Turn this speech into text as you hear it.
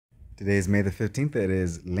Today is May the 15th. It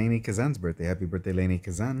is Laine Kazan's birthday. Happy birthday, Laine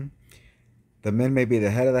Kazan. The men may be the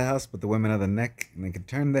head of the house, but the women are the neck, and they can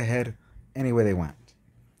turn the head any way they want.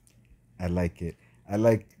 I like it. I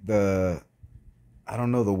like I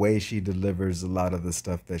don't know, the way she delivers a lot of the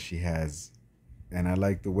stuff that she has. And I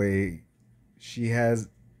like the way she had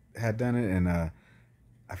done it. And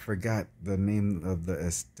I forgot the name of the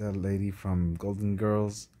Estelle lady from Golden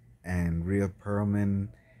Girls and Rhea Perlman.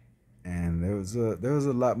 And there was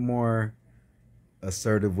a lot more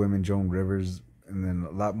assertive women, Joan Rivers, and then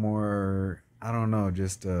a lot more. I don't know,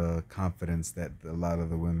 just confidence that a lot of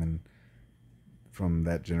the women from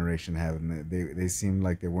that generation have, and they seemed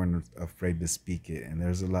like they weren't afraid to speak it. And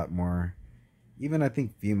there's a lot more. Even I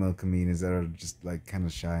think female comedians that are just like kind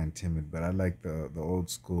of shy and timid, but I like the old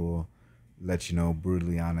school, let you know,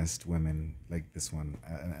 brutally honest women like this one.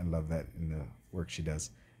 I love that in the work she does.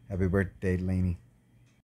 Happy birthday, Lainey.